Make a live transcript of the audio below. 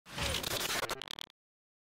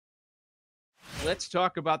let's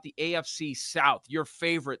talk about the AFC South, your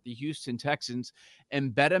favorite, the Houston Texans,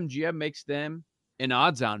 and BetMGM makes them an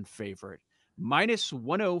odds-on favorite. Minus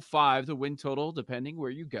 105 the win total, depending where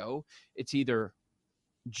you go. It's either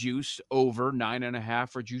juiced over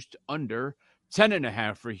 9.5 or juiced under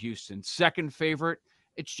 10.5 for Houston. Second favorite,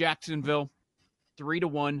 it's Jacksonville,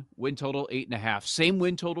 3-1, win total 8.5. Same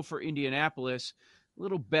win total for Indianapolis, a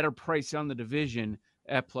little better price on the division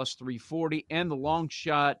at plus 340. And the long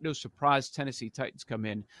shot, no surprise, Tennessee Titans come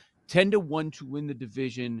in 10-1 to win the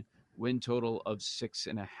division, win total of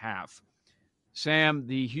 6.5. Sam,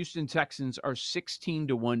 the Houston Texans are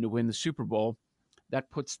 16-1 to win the Super Bowl. That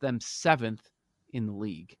puts them 7th in the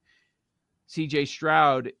league. CJ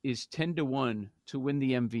Stroud is 10-1 to win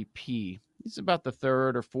the MVP. He's about the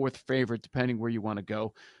third or fourth favorite, depending where you want to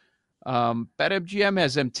go. BetMGM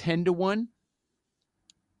has them 10-1,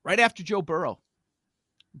 right after Joe Burrow.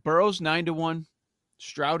 Burrow's 9-1.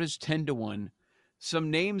 Stroud is 10-1. Some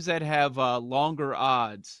names that have longer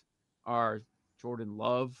odds are Jordan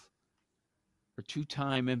Love or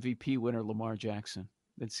two-time MVP winner Lamar Jackson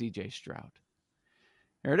than CJ Stroud.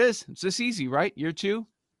 There it is. It's this easy, right? Year two,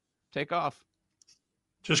 take off.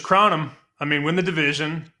 Just crown them. I mean, win the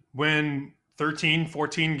division, win 13,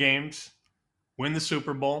 14 games, win the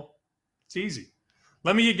Super Bowl. It's easy.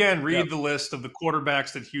 Let me again read the list of the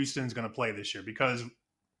quarterbacks that Houston's going to play this year, because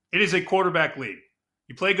it is a quarterback league.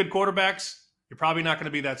 You play good quarterbacks, you're probably not going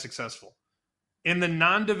to be that successful. In the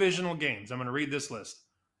non-divisional games, I'm going to read this list.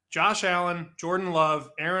 Josh Allen, Jordan Love,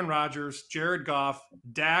 Aaron Rodgers, Jared Goff,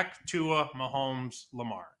 Dak, Tua, Mahomes,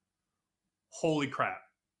 Lamar. Holy crap.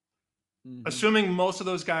 Mm-hmm. Assuming most of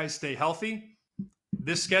those guys stay healthy,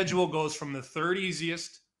 this schedule goes from the third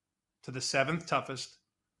easiest to the seventh toughest.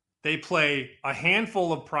 They play a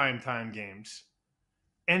handful of primetime games.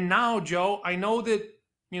 And now, Joe, I know that,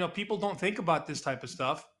 people don't think about this type of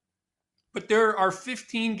stuff, but there are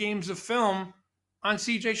 15 games of film on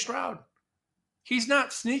CJ Stroud. He's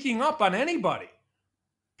not sneaking up on anybody.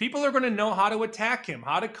 People are going to know how to attack him,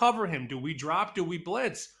 how to cover him. Do we drop? Do we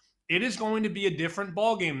blitz? It is going to be a different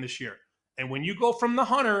ballgame this year. And when you go from the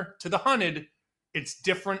hunter to the hunted, it's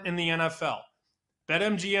different in the NFL.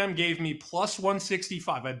 BetMGM gave me plus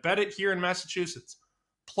 165. I bet it here in Massachusetts.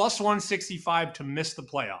 Plus 165 to miss the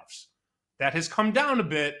playoffs. That has come down a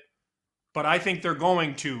bit, but I think they're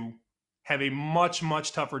going to have a much,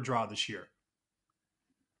 much tougher draw this year.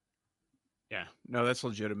 Yeah, no, that's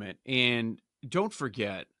legitimate. And don't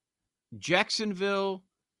forget, Jacksonville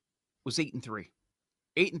was 8-3.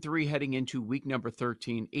 8-3 heading into week number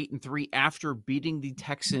 13. 8-3 after beating the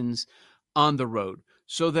Texans on the road.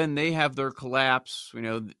 So then they have their collapse.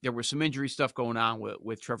 There was some injury stuff going on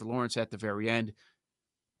with Trevor Lawrence at the very end.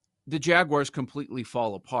 The Jaguars completely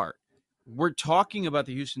fall apart. We're talking about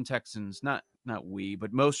the Houston Texans, not we,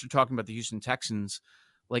 but most are talking about the Houston Texans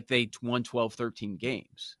like they won 12, 13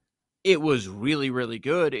 games. It was really, really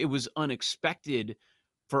good. It was unexpected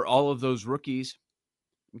for all of those rookies,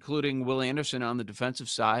 including Will Anderson on the defensive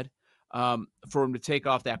side, for him to take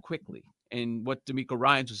off that quickly, and what DeMeco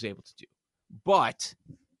Ryans was able to do. But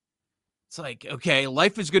it's like, okay,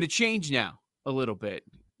 life is going to change now a little bit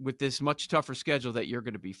with this much tougher schedule that you're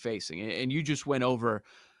going to be facing. And you just went over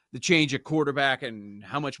the change at quarterback and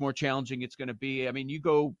how much more challenging it's going to be. I mean, you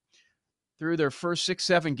go through their first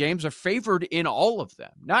 6-7 games, are favored in all of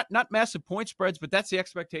them. Not massive point spreads, but that's the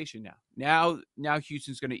expectation now. Now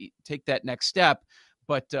Houston's going to take that next step,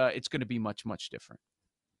 but it's going to be much, much different.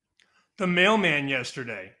 The mailman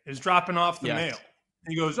yesterday is dropping off the mail.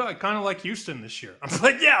 He goes, I kind of like Houston this year. I'm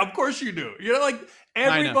like, yeah, of course you do. Like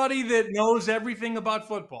everybody that knows everything about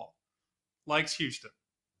football likes Houston.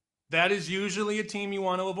 That is usually a team you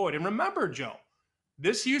want to avoid. And remember, Joe,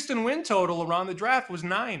 this Houston win total around the draft was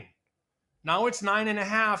 9. Now it's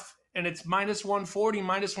 9.5, and it's minus 140,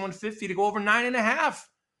 minus 150 to go over 9.5.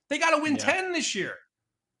 They got to win 10 this year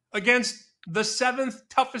against the 7th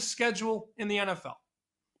toughest schedule in the NFL.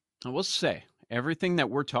 I will say, everything that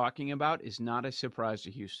we're talking about is not a surprise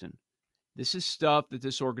to Houston. This is stuff that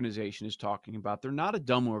this organization is talking about. They're not a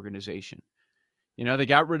dumb organization. They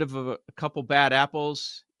got rid of a couple bad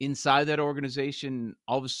apples inside that organization.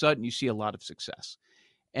 All of a sudden, you see a lot of success.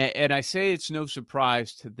 And I say it's no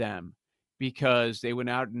surprise to them, because they went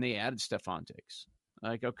out and they added Stephon Diggs.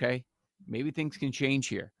 Like, okay, maybe things can change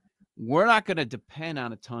here. We're not going to depend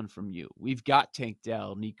on a ton from you. We've got Tank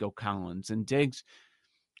Dell, Nico Collins, and Diggs.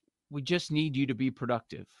 We just need you to be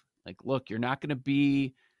productive. Like, look, you're not going to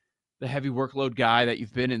be the heavy workload guy that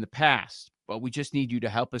you've been in the past, but we just need you to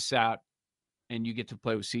help us out, and you get to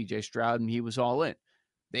play with CJ Stroud, and he was all in.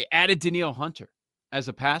 They added Danielle Hunter as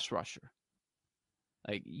a pass rusher.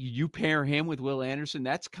 Like you pair him with Will Anderson,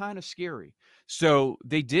 that's kind of scary. So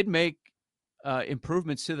they did make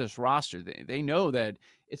improvements to this roster. They know that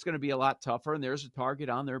it's going to be a lot tougher, and there's a target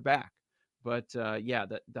on their back. But yeah,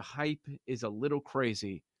 the hype is a little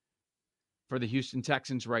crazy for the Houston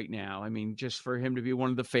Texans right now. I mean, just for him to be one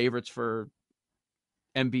of the favorites for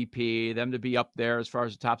MVP, them to be up there as far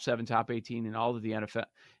as the top 7, top 18, and all of the NFL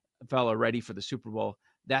are ready for the Super Bowl.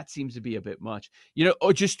 That seems to be a bit much.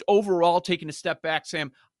 Just overall taking a step back,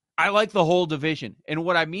 Sam, I like the whole division. And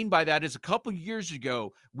what I mean by that is a couple years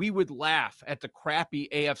ago, we would laugh at the crappy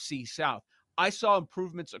AFC South. I saw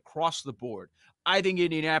improvements across the board. I think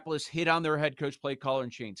Indianapolis hit on their head coach, play caller,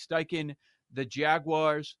 and Shane Steichen. The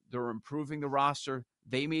Jaguars, they're improving the roster.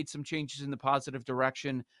 They made some changes in the positive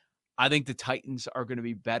direction. I think the Titans are going to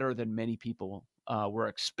be better than many people were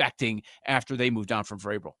expecting after they moved on from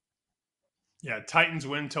Vrabel. Yeah, Titans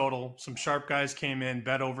win total. Some sharp guys came in,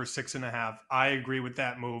 bet over 6.5. I agree with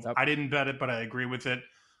that move. Yep. I didn't bet it, but I agree with it.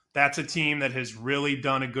 That's a team that has really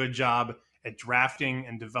done a good job at drafting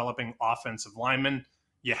and developing offensive linemen.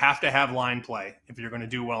 You have to have line play if you're going to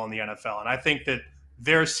do well in the NFL. And I think that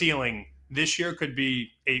their ceiling this year could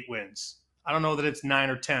be 8 wins. I don't know that it's 9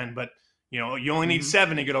 or 10, but you only need Mm-hmm.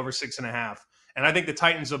 7 to get over 6.5. And I think the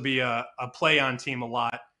Titans will be a play on team a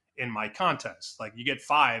lot in my contest. Like you get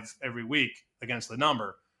 5 every week against the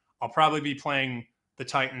number. I'll probably be playing the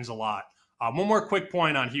Titans a lot. One more quick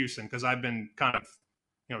point on Houston, because I've been kind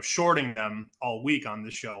of shorting them all week on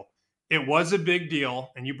this show. It was a big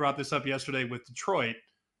deal, and you brought this up yesterday with Detroit,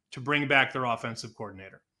 to bring back their offensive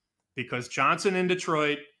coordinator, because Johnson in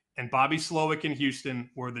Detroit and Bobby Slowick in Houston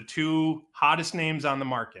were the 2 hottest names on the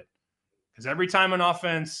market. Because every time an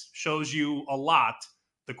offense shows you a lot,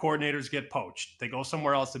 the coordinators get poached. They go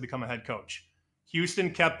somewhere else to become a head coach.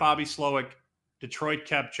 Houston kept Bobby Slowick. Detroit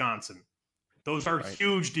kept Johnson. Those are Right.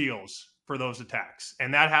 huge deals for those attacks.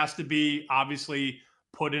 And that has to be obviously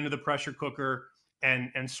put into the pressure cooker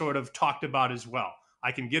and sort of talked about as well.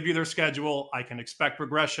 I can give you their schedule. I can expect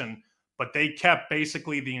regression, but they kept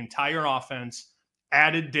basically the entire offense,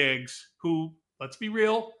 added Diggs, who, let's be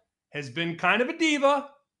real, has been kind of a diva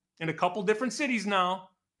in a couple different cities now.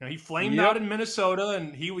 He flamed out Yep. in Minnesota,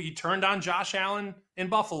 and he turned on Josh Allen in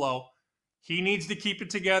Buffalo. He needs to keep it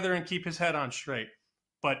together and keep his head on straight.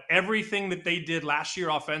 But everything that they did last year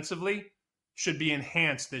offensively should be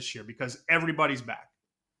enhanced this year because everybody's back.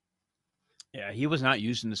 Yeah, he was not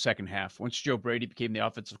used in the second half. Once Joe Brady became the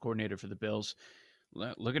offensive coordinator for the Bills,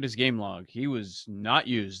 look at his game log. He was not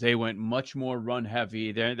used. They went much more run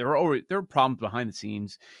heavy. There were problems behind the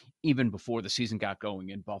scenes even before the season got going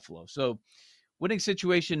in Buffalo. So winning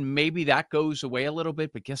situation, maybe that goes away a little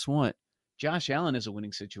bit. But guess what? Josh Allen is a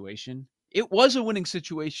winning situation. It was a winning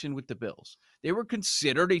situation with the Bills. They were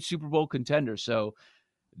considered a Super Bowl contender. So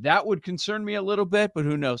that would concern me a little bit, but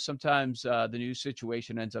who knows? Sometimes the new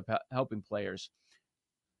situation ends up helping players.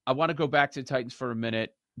 I want to go back to the Titans for a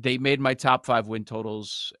minute. They made my top 5 win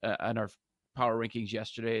totals on our power rankings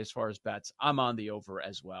yesterday as far as bets. I'm on the over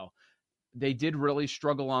as well. They did really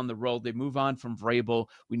struggle on the road. They move on from Vrabel.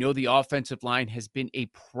 We know the offensive line has been a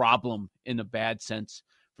problem in a bad sense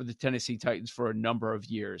for the Tennessee Titans for a number of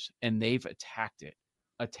years, and they've attacked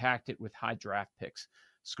it with high draft picks.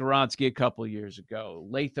 Skoronski a couple years ago,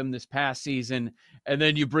 Latham this past season, and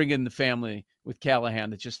then you bring in the family with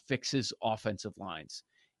Callahan that just fixes offensive lines.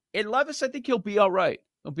 And Levis, I think he'll be all right.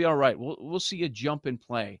 He'll be all right. We'll see a jump in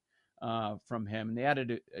play from him. And they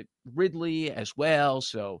added Ridley as well.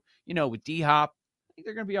 So, with D Hop, I think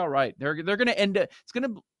they're going to be all right. They're going to end up, it's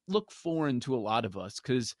going to look foreign to a lot of us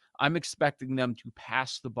because I'm expecting them to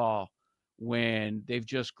pass the ball when they've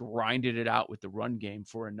just grinded it out with the run game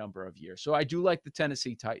for a number of years. So I do like the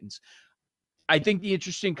Tennessee Titans. I think the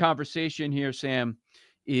interesting conversation here, Sam,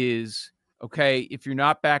 is okay, if you're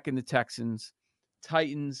not back in the Texans,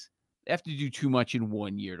 Titans, they have to do too much in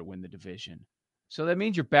 1 year to win the division. So that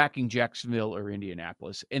means you're backing Jacksonville or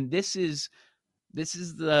Indianapolis. And this is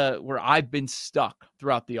the where I've been stuck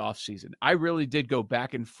throughout the offseason. I really did go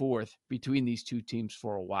back and forth between these two teams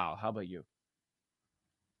for a while. How about you?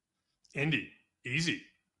 Indy, easy.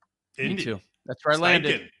 Me Indy, too. That's where I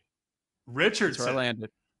landed. Steichen, That's where I Richardson. landed.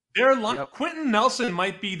 Yep. Quentin Nelson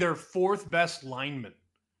might be their 4th best lineman.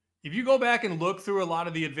 If you go back and look through a lot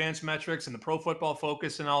of the advanced metrics and the Pro Football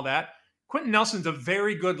Focus and all that, Quentin Nelson's a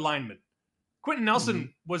very good lineman. Quentin Mm-hmm.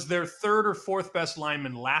 Nelson was their 3rd or 4th best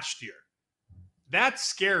lineman last year. That's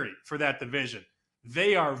scary for that division.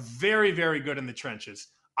 They are very, very good in the trenches.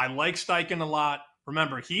 I like Steichen a lot.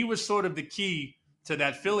 Remember, he was sort of the key to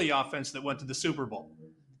that Philly offense that went to the Super Bowl.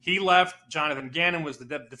 He left. Jonathan Gannon was the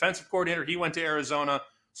defensive coordinator. He went to Arizona.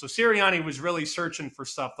 So Sirianni was really searching for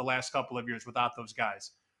stuff the last couple of years without those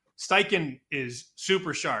guys. Steichen is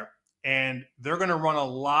super sharp, and they're going to run a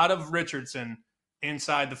lot of Richardson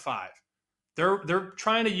inside the 5. They're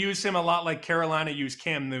trying to use him a lot like Carolina used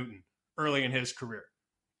Cam Newton early in his career.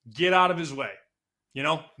 Get out of his way.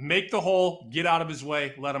 Make the hole, get out of his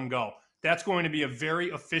way, let him go. That's going to be a very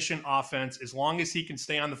efficient offense as long as he can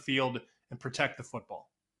stay on the field and protect the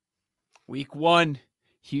football. Week 1,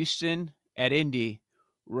 Houston at Indy.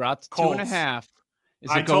 We're out to Colts. 2.5.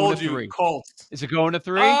 Is I it going to told you, 3? Colts. Is it going to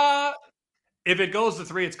 3? If it goes to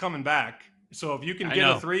 3, it's coming back. So if you can I get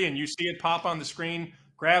a know. 3 and you see it pop on the screen,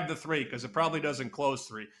 grab the 3 because it probably doesn't close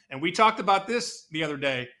 3. And we talked about this the other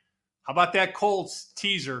day. How about that Colts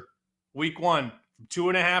teaser week 1 from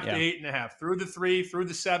 2.5 to 8.5 through the 3, through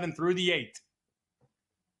the 7, through the 8.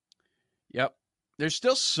 Yep. There's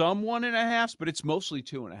still some 1.5s, but it's mostly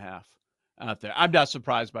 2.5 out there. I'm not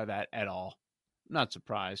surprised by that at all. Not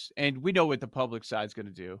surprised. And we know what the public side's going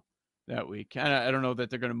to do that week. I don't know that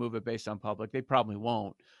they're going to move it based on public. They probably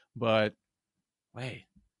won't. But wait,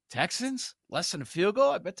 Texans? Less than a field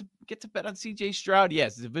goal? I get to bet on CJ Stroud.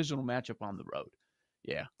 Yes, divisional matchup on the road.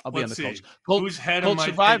 Yeah, I'll be on the Colts. Whose head am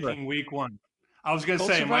I taking week 1? I was going to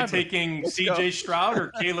say, am I taking CJ Stroud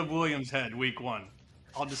or Caleb Williams' head week 1?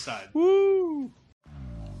 I'll decide. Woo!